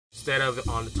Instead of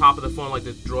on the top of the phone like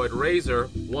the Droid Razor,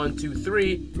 1, 2,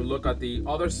 3. If you look at the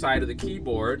other side of the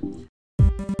keyboard,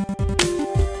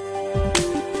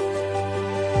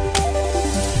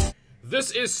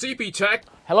 this is CP Tech.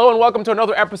 Hello and welcome to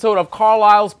another episode of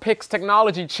Carlyle's Picks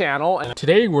Technology Channel. And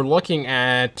today we're looking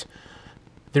at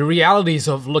the realities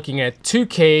of looking at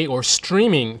 2K or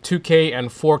streaming 2K and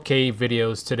 4K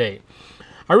videos today.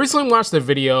 I recently watched a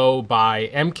video by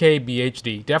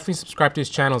MKBHD. Definitely subscribe to his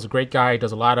channel. He's a great guy. He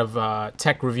does a lot of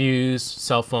tech reviews,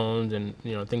 cell phones, and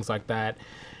things like that.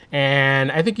 And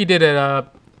I think he did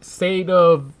a state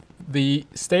of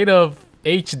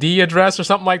HD address or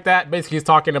something like that. Basically, he's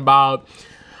talking about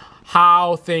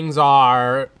how things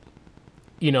are,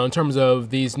 in terms of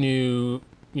these new,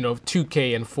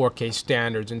 2K and 4K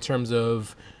standards, in terms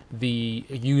of the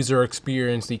user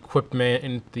experience, the equipment,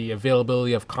 and the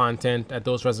availability of content at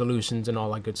those resolutions and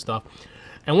all that good stuff.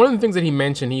 And one of the things that he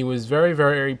mentioned, he was very,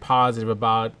 very positive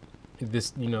about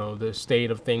this, the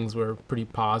state of things were pretty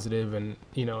positive, and,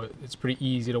 it's pretty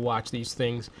easy to watch these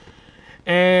things.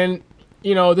 And,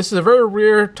 this is a very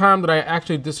rare time that I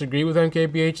actually disagree with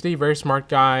MKBHD. Very smart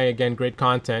guy, again, great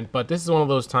content, but this is one of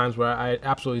those times where I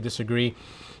absolutely disagree.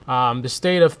 The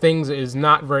state of things is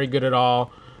not very good at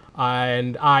all.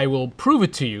 And I will prove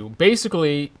it to you.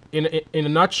 Basically, in a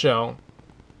nutshell,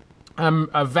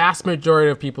 a vast majority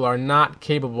of people are not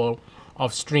capable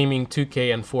of streaming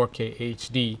 2K and 4K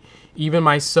HD. Even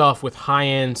myself with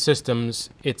high-end systems,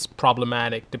 it's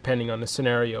problematic depending on the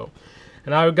scenario.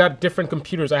 And I've got different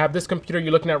computers. I have this computer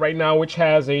you're looking at right now, which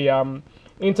has a Intel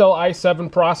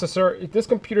i7 processor. This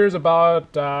computer is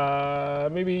about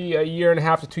maybe a year and a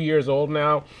half to 2 years old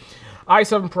now.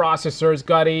 i7 processor. It's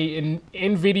got an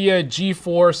NVIDIA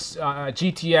GeForce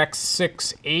GTX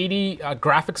 680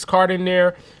 graphics card in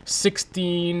there,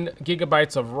 16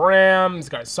 gigabytes of RAM. It's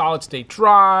got a solid state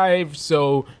drive,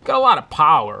 so got a lot of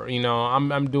power.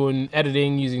 I'm doing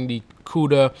editing using the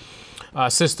CUDA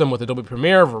system with Adobe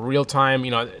Premiere for real time.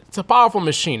 It's a powerful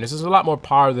machine. This is a lot more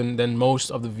power than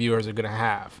most of the viewers are gonna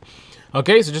have.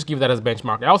 Okay, so just give that as a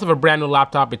benchmark. I also have a brand new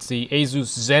laptop. It's the Asus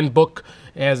ZenBook.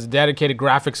 It has a dedicated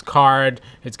graphics card.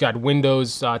 It's got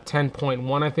Windows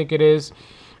 10.1, I think it is.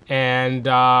 And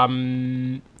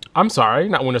I'm sorry,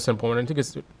 not Windows 10.1. I think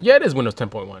it is Windows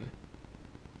 10.1.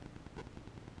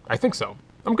 I think so.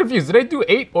 I'm confused. Did they do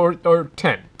 8 or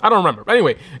 10? I don't remember.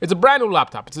 Anyway, it's a brand new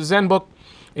laptop. It's a ZenBook.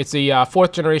 It's a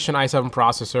 4th generation i7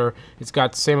 processor. It's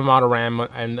got the same amount of RAM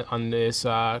on this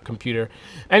computer.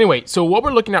 Anyway, so what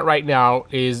we're looking at right now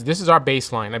is this is our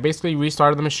baseline. I basically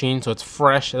restarted the machine so it's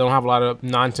fresh. I don't have a lot of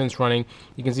nonsense running.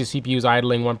 You can see CPU's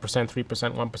idling 1%, 3%,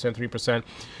 1%, 3%.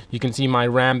 You can see my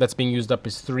RAM that's being used up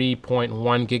is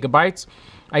 3.1 gigabytes.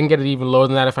 I can get it even lower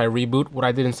than that if I reboot. What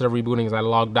I did instead of rebooting is I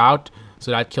logged out.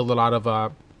 So that killed a lot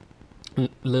of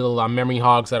little memory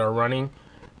hogs that are running.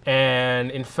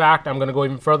 And in fact, I'm going to go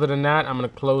even further than that. I'm going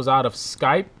to close out of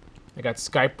Skype. I got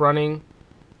Skype running.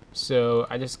 So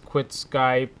I just quit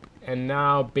Skype. And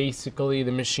now basically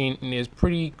the machine is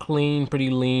pretty clean, pretty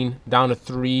lean, down to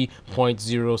 3.06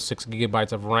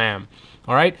 gigabytes of RAM.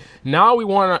 All right. Now we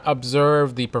want to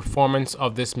observe the performance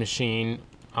of this machine.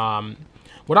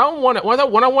 What I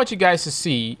want you guys to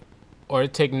see or to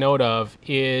take note of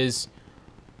is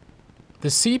the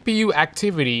CPU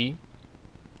activity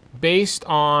based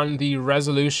on the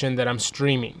resolution that I'm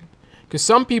streaming. Because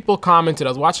some people commented, I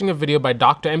was watching a video by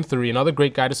Dr. M3, another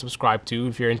great guy to subscribe to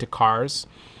if you're into cars,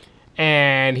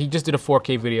 and he just did a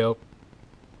 4K video.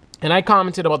 And I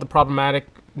commented about the problematic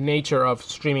nature of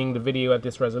streaming the video at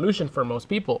this resolution for most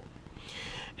people.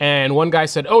 And one guy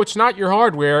said, oh, it's not your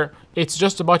hardware, it's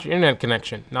just about your internet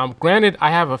connection. Now, granted, I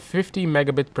have a 50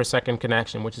 megabit per second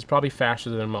connection, which is probably faster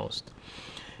than most.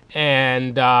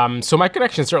 And so my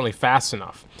connection is certainly fast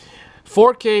enough.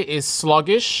 4K is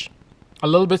sluggish, a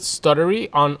little bit stuttery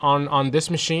on this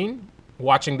machine,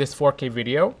 watching this 4K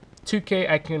video. 2K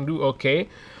I can do okay,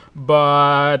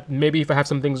 but maybe if I have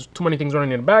too many things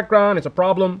running in the background, it's a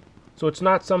problem. So it's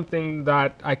not something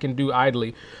that I can do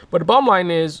idly. But the bottom line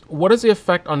is, what is the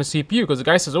effect on the CPU? Because the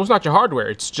guy says, oh, it's not your hardware,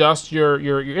 it's just your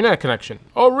internet connection.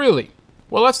 Oh, really?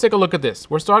 Well, let's take a look at this.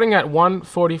 We're starting at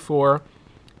 144p,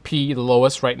 the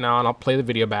lowest right now, and I'll play the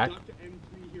video back. Dr.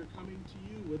 M3 here coming to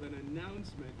you with an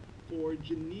announcement for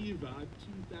Geneva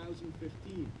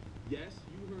 2015. Yes,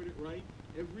 you heard it right.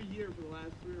 Every year for the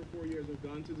last 3 or 4 years I've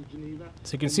gone to the Geneva.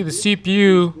 So you can see the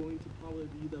CPU is going to probably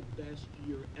be the best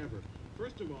year ever.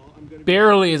 First of all, I'm going to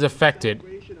barely is affected.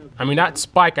 I mean, that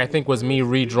spike I think was me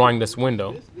redrawing this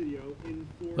window.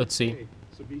 Let's see.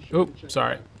 Oops,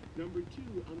 sorry. Number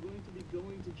 2, I'm going to be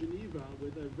going to Geneva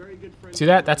with a very good friend. See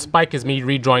that? That spike is me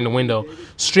redrawing the window.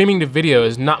 Streaming the video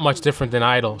is not much different than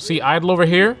idle. See idle over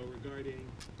here?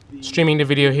 Streaming the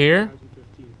video here.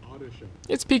 2015 auto show.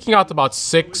 It's peaking out to about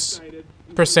 6%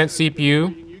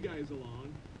 CPU. Bringing you guys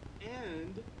along.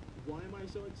 And why am I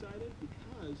so excited?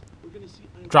 Because we're going to see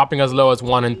Dropping as low as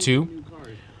 1 and 2. new cars.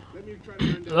 Let me try to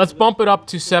run down Let's the bump list. it up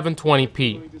to We're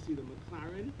 720p. going to see the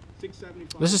McLaren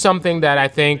 675. This is something that I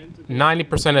think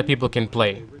 90% of people can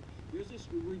play, There's this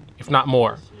if not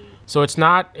more. So it's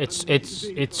not, it's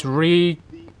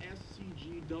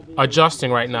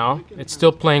adjusting right now. It's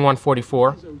still playing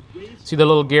 144. See the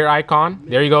little gear icon?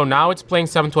 There you go. Now it's playing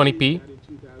 720p. in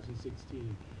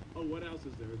 2016. Oh, what else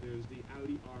is there? There's the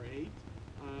Audi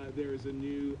R8. There's a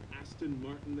new Aston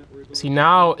Martin that we're going See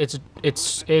now it's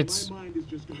My mind is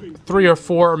just going 3 or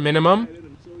 4 minimum,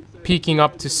 I'm so excited. peaking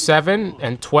up to 7 and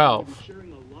I'll be 12.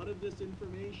 sharing a lot of this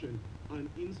information on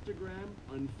Instagram,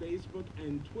 on Facebook,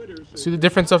 and Twitter. So See the if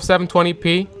difference you're of not following 720p?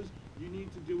 any of those, you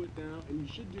need to do it now, and you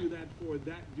should do that for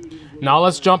that dude in blue. Now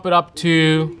let's jump it up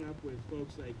to Meeting up with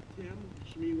folks like Tim,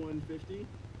 Shmee150,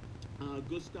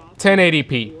 Gustav,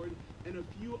 1080p. and a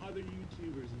few other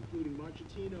YouTubers, including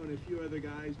Marchetino and a few other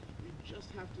guys. You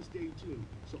just have to stay tuned.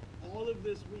 So all of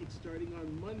this week, starting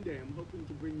on Monday, I'm hoping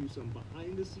to bring you some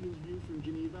behind-the-scenes view from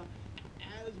Geneva,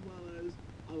 as well as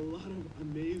a lot of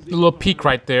amazing. A little peak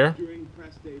right there. During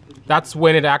press day from Geneva. That's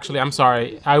when it actually, I'm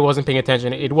sorry, I wasn't paying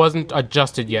attention. It wasn't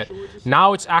adjusted yet.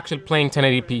 Now it's actually playing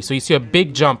 1080p. So you see a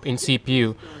big jump in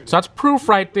CPU. So that's proof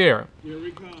right there. Here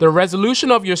we come. The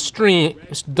resolution of your stream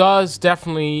does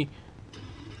definitely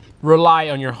rely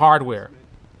on your hardware.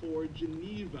 For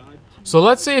Geneva. So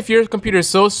let's say if your computer is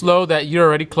so slow that you're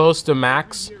already close to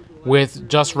max with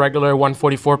just regular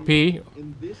 144p,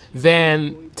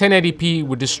 then 1080p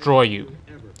would destroy you.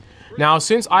 Now,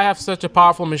 since I have such a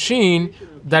powerful machine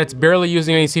that it's barely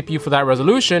using any CPU for that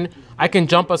resolution, I can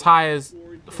jump as high as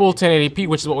full 1080p,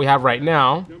 which is what we have right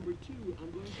now, Number 2,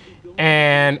 I'm going to be going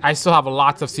and I still have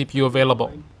lots of CPU available.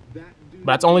 that dude.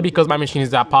 But that's only because my machine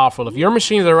is that powerful. If your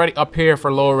machine is already up here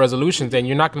for lower resolutions, then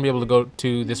you're not going to be able to go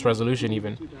to this resolution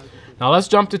even. Now let's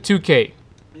jump to 2K.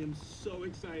 I am so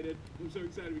excited. I'm so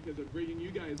excited because I'm bringing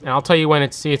you guys. And I'll tell you when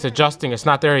it's adjusting. It's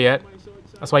not there yet. Why am I so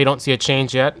excited? That's why you don't see a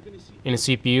change yet We're gonna see in the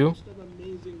CPU. just of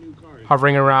amazing new cars.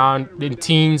 Hovering around in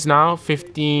teens now,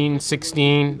 15,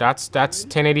 16. That's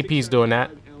 1080p is doing that.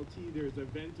 675 LT, there's a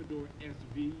Ventador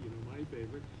SV, you know, my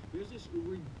favorite. There's this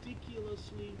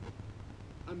ridiculously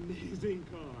amazing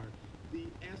car, the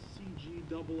SCG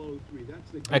 003.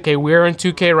 That's the Okay, we're in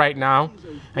 2K right now.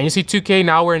 And you see 2K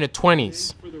now we're in the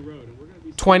 20s. for the road, and we're gonna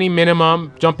be 20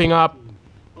 minimum, jumping up,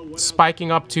 Oh, what else?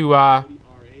 spiking up to Audi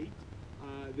R8.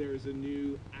 There's a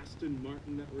new Aston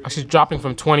Martin that we're actually gonna dropping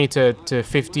from 20 to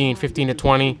 15, 15 to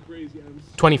 20, crazy. I'm so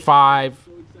 25.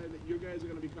 excited that you guys are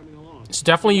going to be coming along. It's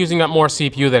definitely using up more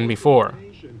CPU than before.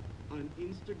 Information on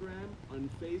Instagram, on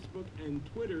Facebook, and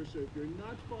Twitter. So if you're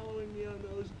not following me on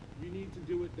those, you need to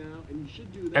do it now, and you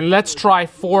should do that. And let's try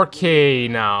 4K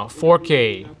now,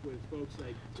 4K.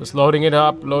 So it's loading it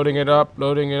up, loading it up,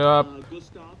 loading it up.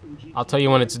 I'll tell you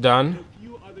when it's done.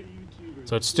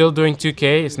 So it's still doing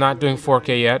 2K, it's not doing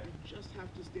 4K yet. Just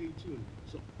have to stay tuned.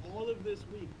 So all of this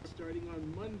week, starting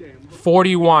on Monday, I'm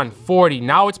 41, 40,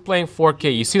 now it's playing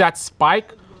 4K. You see that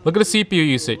spike? Look at the CPU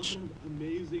usage.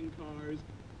 amazing cars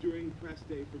during press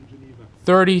day from Geneva.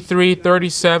 33,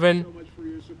 37. So much for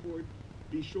your support.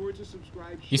 Be sure to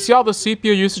subscribe. You see how the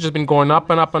CPU usage has been going up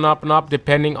and up and up and up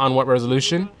depending on what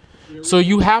resolution? So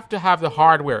you have to have the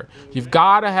hardware. You've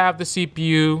got to have the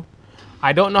CPU.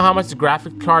 I don't know how much the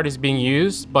graphics card is being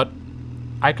used, but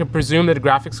I could presume that the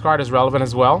graphics card is relevant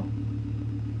as well.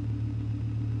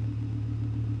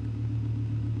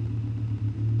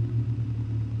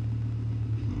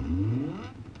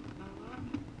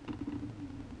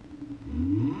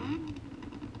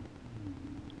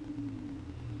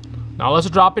 Now let's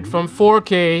drop it from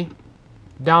 4K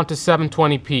down to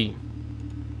 720p.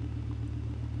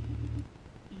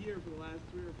 Here for the last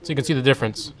 3 or 4 So you can see the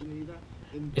difference. Geneva,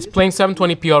 and It's this playing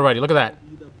 720p already. Look at that. will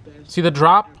be the best See the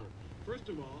drop? ever. First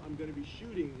of all, I'm going to be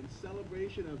shooting in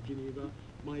celebration of Geneva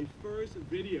my first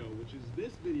video, which is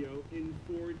this video in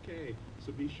 4K.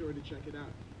 So be sure to check it out.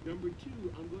 Number 2,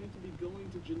 I'm going to be going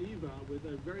to Geneva with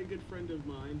a very good friend of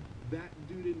mine, that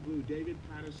dude in blue, David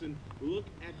Patterson. Look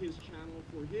at his channel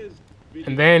for his video.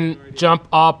 And then jump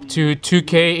up to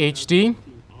 2K HD.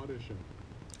 Auto show.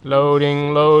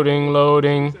 Loading, loading,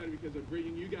 loading. Excited because I'm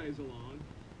bringing you guys along.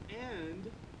 And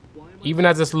why am I Even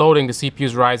as it's loading, the CPU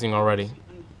is rising already.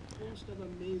 a host of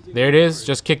amazing There it is, cars.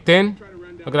 just kicked in. Try to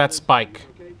run down Look at that the list. spike.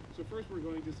 Okay, so first we're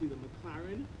going to see the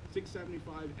McLaren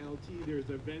 675 LT. There's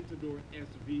a Ventador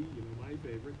SV, you know, my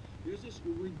favorite. There's this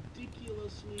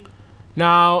ridiculously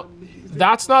Now,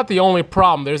 that's not the only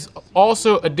problem. There's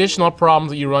also additional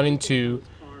problems that you run into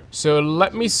So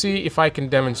let me see if I can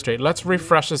demonstrate. Let's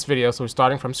refresh this video. So we're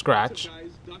starting from scratch.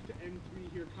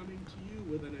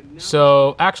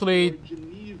 So actually,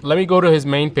 let me go to his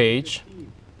main page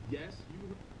and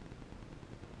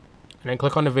then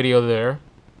click on the video there.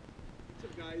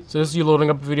 So this is you loading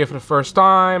up a video for the first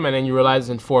time, and then you realize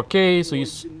it's in 4K. So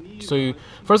you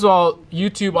first of all,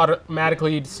 YouTube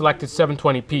automatically selected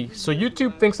 720p. So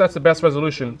YouTube thinks that's the best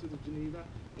resolution.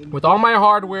 With all my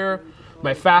hardware,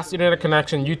 my fast internet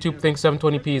connection, YouTube thinks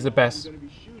 720p is the best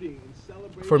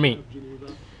for me.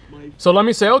 So let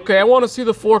me say, okay, I want to see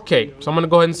the 4K. So I'm going to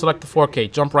go ahead and select the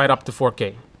 4K. Jump right up to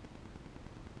 4K.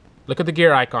 Look at the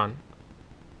gear icon.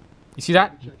 You see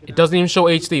that? It doesn't even show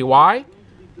HD. Why?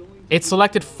 It's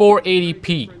selected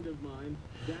 480p.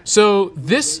 So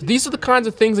these are the kinds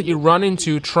of things that you run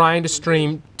into trying to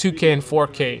stream 2K and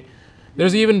 4K.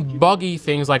 There's even buggy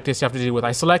things like this you have to deal with.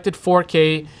 I selected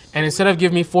 4K, and instead of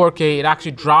giving me 4K, it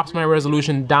actually drops my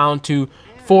resolution down to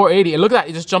 480. And look at that,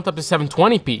 it just jumped up to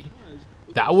 720p.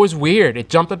 That was weird. It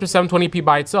jumped up to 720p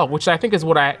by itself, which I think is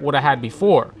what I had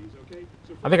before.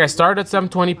 I think I started at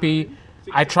 720p.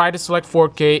 I tried to select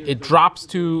 4K. It drops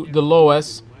to the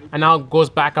lowest, and now it goes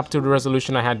back up to the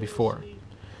resolution I had before.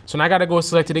 So now I gotta go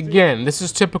select it again. This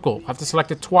is typical. I have to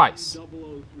select it twice.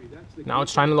 Now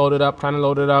it's trying to load it up, I'm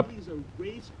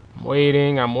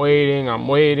waiting.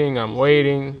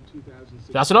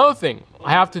 That's another thing.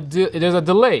 I have to there's a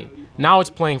delay. Now it's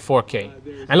playing 4K.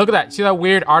 And look at that. See that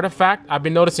weird artifact? I've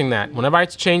been noticing that. Whenever I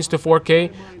change to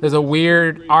 4K, there's a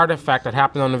weird artifact that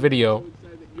happened on the video.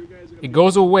 It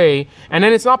goes away, and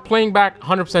then it's not playing back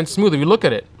 100% smooth. If you look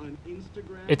at it,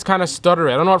 it's kind of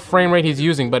stuttery. I don't know what frame rate he's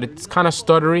using, but it's kind of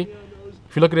stuttery.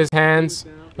 If you look at his hands,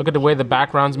 look at the way the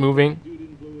background's moving.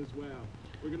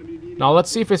 Now let's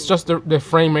see if it's just the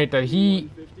frame rate that he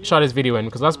shot his video in,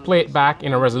 because let's play it back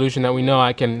in a resolution that we know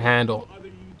I can handle.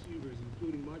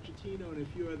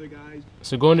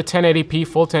 So go into 1080p,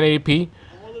 full 1080p,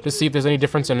 to see if there's any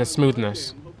difference in the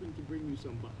smoothness. I'm hoping to bring you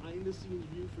some behind-the-scenes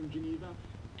view from Geneva,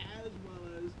 as well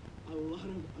as a lot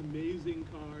of amazing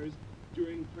cars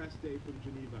during press day from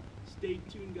Geneva. Stay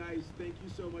tuned, guys. Thank you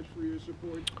so much for your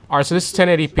support. All right, so this is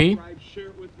 1080p. Share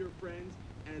it with your friends,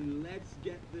 and let's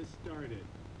get this started.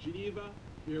 Geneva,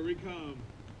 here we come.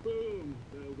 Boom,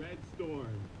 the red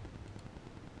storm.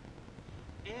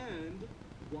 And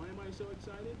why am I so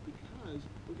excited? Because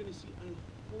we're going to see a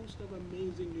host of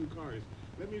amazing new cars.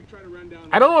 Let me try to run down.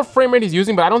 I don't know what frame rate he's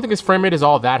using, but I don't think his frame rate is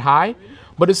all that high.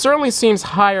 But it certainly seems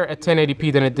higher at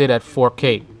 1080p than it did at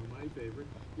 4K.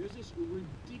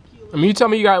 I mean, you tell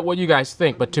me what you guys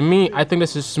think, but to me, I think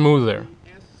this is smoother.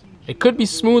 It could be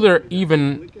smoother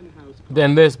even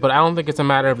than this, but I don't think it's a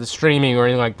matter of the streaming or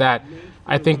anything like that.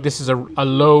 I think this is a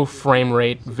low frame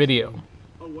rate video,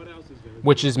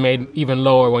 which is made even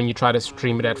lower when you try to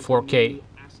stream it at 4K.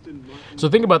 So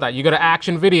think about that. You got an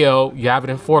action video, you have it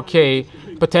in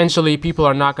 4K. Potentially, people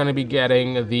are not going to be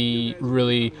getting the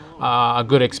really a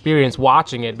good experience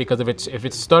watching it because if it's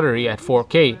stuttery at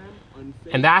 4K,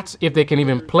 and that's if they can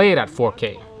even play it at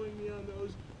 4K.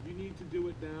 You need to do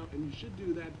it now, and you should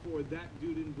do that for that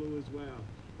dude in blue as well.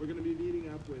 We're going to be meeting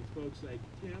up with folks like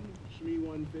Tim,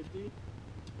 Shmi150,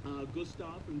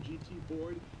 Gustav from GT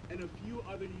Board, and a few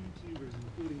other YouTubers,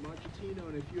 including Marchetino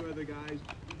and a few other guys.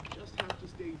 You just have to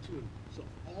stay tuned. So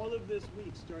all of this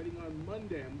week, starting on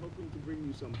Monday, I'm hoping to bring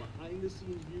you some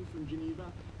behind-the-scenes view from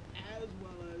Geneva, as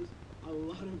well as a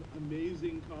lot of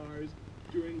amazing cars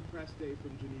during press day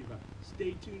from Geneva.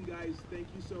 Stay tuned, guys. Thank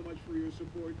you so much for your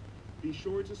support. Be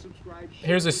sure to subscribe.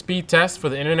 Here's a speed test for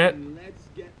the internet. And let's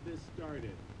get this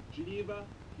started. Geneva,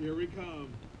 here we come.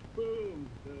 Boom,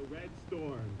 the red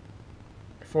storm.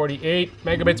 48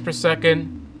 megabits per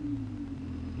second.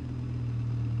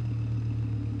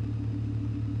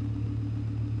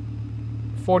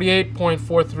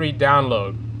 48.43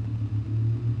 download.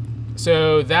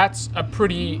 So that's a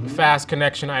pretty fast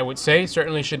connection, I would say.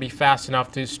 Certainly should be fast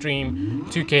enough to stream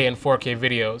 2K and 4K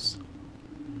videos.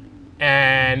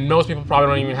 And most people probably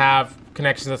don't even have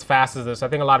connections as fast as this. I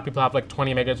think a lot of people have like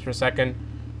 20 megabits per second.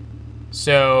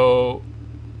 So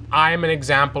I'm an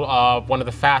example of one of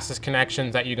the fastest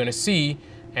connections that you're going to see,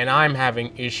 and I'm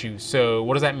having issues. So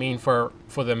what does that mean for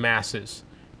the masses?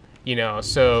 You know,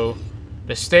 so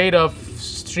the state of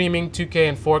streaming 2K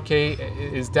and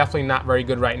 4K is definitely not very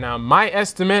good right now. My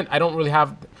estimate, I don't really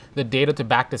have the data to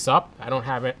back this up. I don't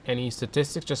have any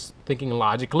statistics, just thinking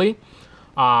logically.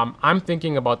 I'm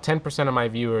thinking about 10% of my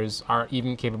viewers are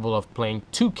even capable of playing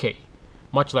 2K,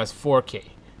 much less 4K.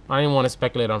 I don't even want to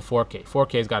speculate on 4K.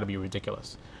 4K has got to be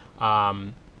ridiculous.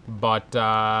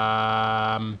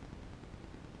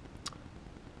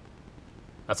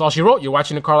 That's all she wrote. You're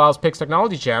watching the Carlyle's Picks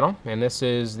Technology channel, and this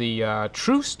is the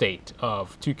true state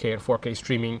of 2K and 4K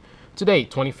streaming to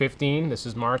date, 2015. This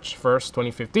is March 1st,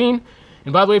 2015.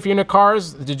 And by the way, if you're into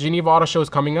cars, the Geneva Auto Show is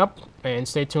coming up, and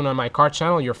stay tuned on my car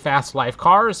channel, Your Fast Life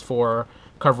Cars, for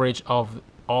coverage of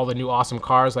all the new awesome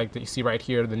cars like that you see right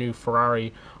here, the new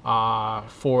Ferrari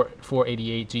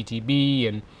 488 GTB,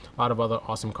 and a lot of other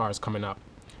awesome cars coming up.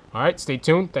 All right, stay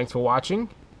tuned. Thanks for watching,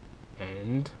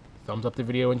 and thumbs up the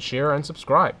video and share and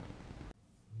subscribe.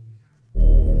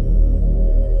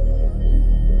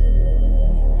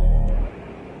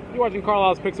 You're watching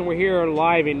Carlyle's Picks, and we're here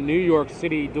live in New York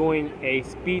City doing a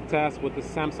speed test with the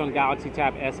Samsung Galaxy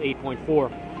Tab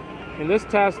S8.4. In this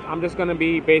test, I'm just going to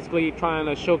be basically trying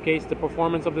to showcase the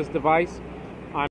performance of this device.